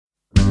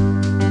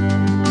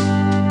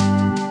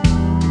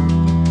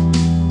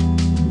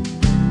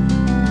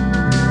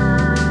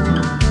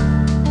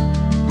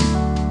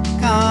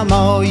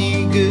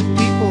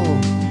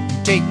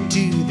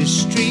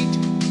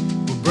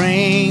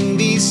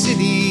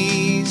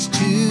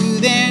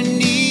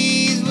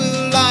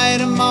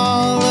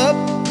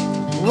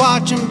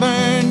watch 'em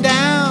burn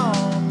down,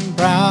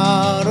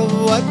 proud of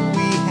what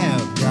we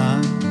have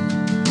done.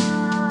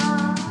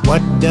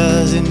 What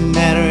does it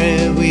matter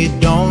if we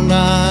don't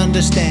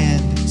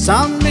understand?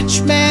 Some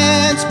rich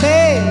man's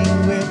pain,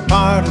 we're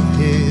part of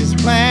his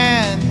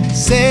plan.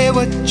 Say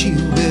what you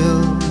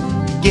will,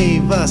 he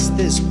gave us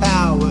this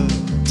power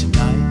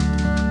tonight.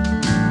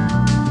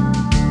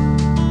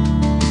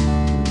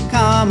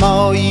 Come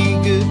all ye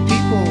good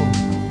people,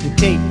 and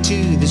take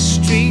to the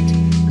street.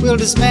 We'll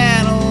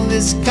dismantle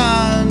this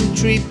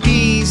country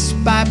piece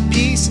by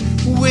piece,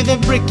 with a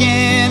brick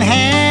in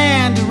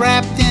hand,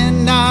 wrapped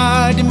in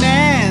our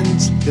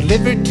demands,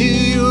 delivered to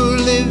your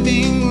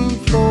living room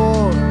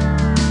floor.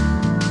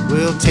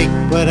 We'll take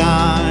what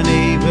our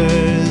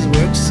neighbors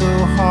work so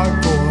hard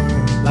for,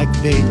 like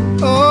they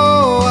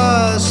owe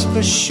us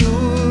for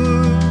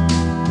sure.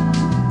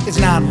 It's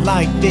not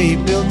like they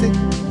built it,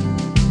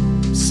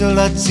 so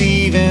let's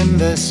even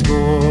the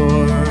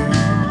score.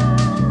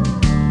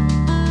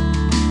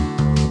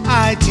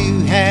 I too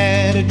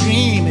had a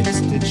dream, it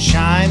stood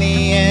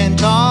shiny and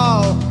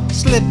tall,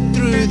 slipped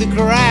through the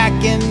crack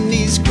in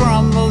these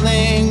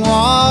crumbling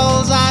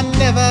walls. I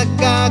never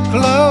got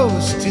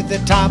close to the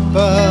top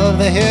of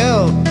the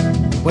hill.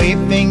 The way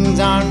things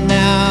are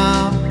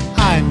now,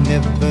 I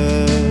never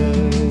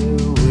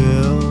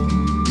will.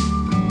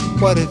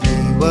 What if he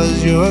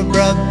was your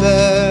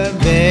brother,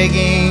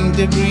 begging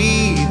to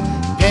breathe,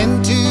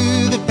 pinned to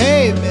the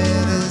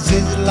pavement as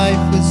his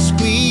life was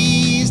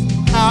squeezed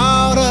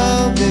out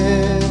of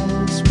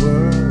this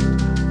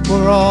world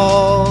for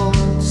all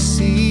to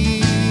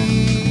see?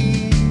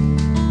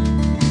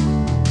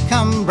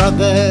 Come,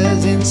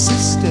 brothers and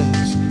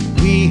sisters,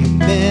 we have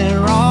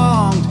been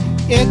wronged.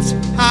 It's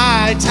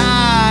high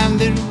time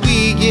that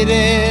we get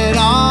it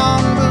on.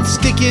 We'll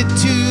stick it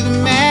to the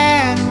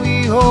man,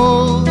 we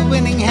hold the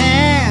winning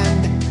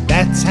hand.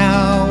 That's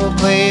how we'll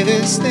play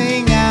this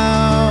thing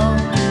out.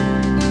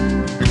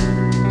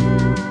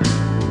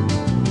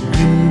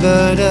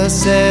 The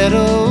dust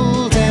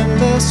settles and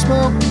the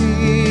smoke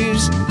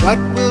clears. What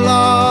will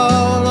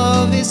all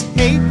of this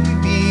hate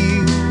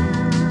reveal?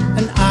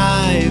 An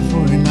eye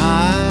for an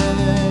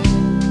eye,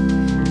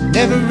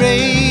 never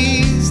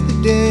raise the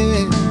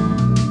dead.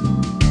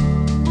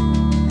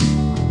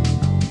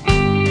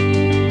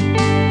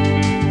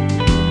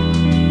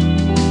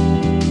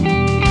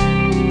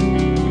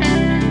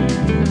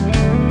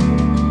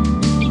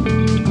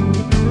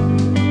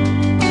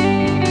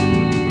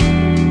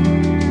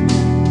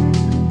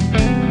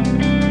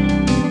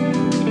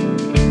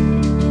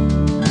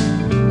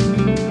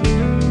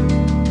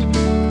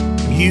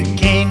 You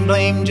can't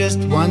blame just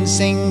one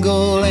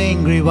single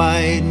angry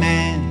white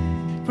man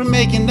for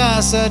making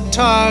us a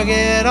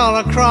target all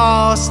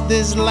across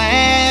this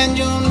land.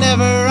 You'll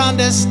never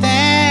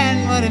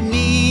understand what it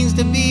means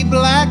to be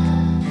black.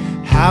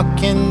 How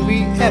can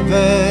we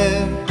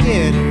ever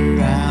get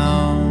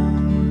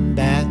around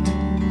that?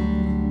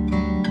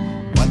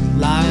 What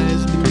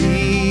lies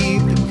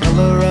beneath the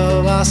color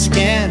of our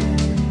skin?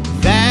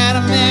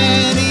 Adam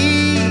and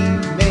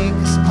Eve make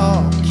us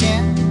all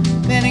kin.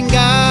 Then in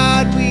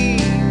God we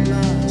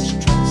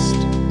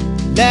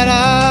let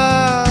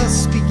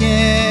us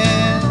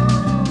begin.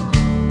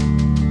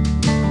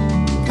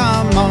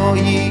 Come all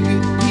ye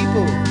good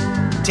people,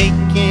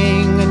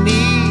 taking a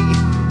knee.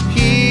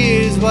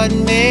 Here's what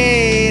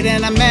made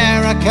in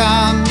America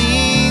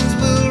means.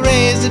 We'll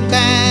raise it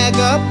back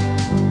up,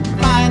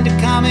 find a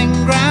common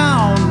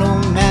ground, no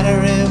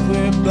matter if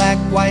we're black,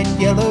 white,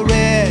 yellow,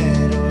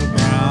 red, or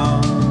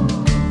brown.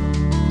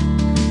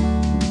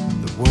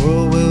 The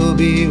world will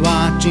be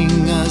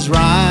watching us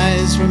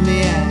rise from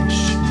the ash,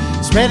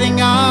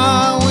 spreading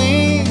our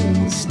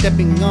wings,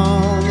 stepping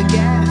on the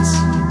gas.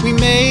 We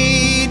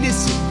may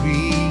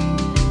disagree,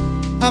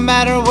 a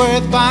matter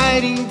worth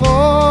fighting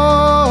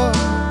for.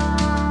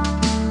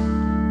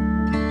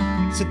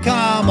 So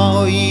come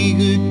all ye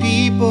good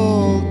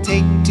people,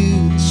 take to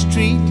the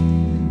street.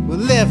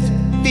 We'll lift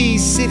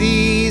these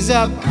cities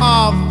up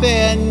off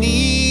their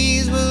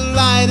knees. We'll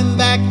light them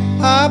back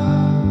up,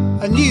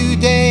 a new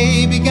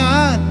day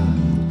begun,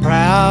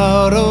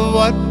 proud of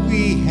what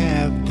we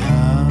have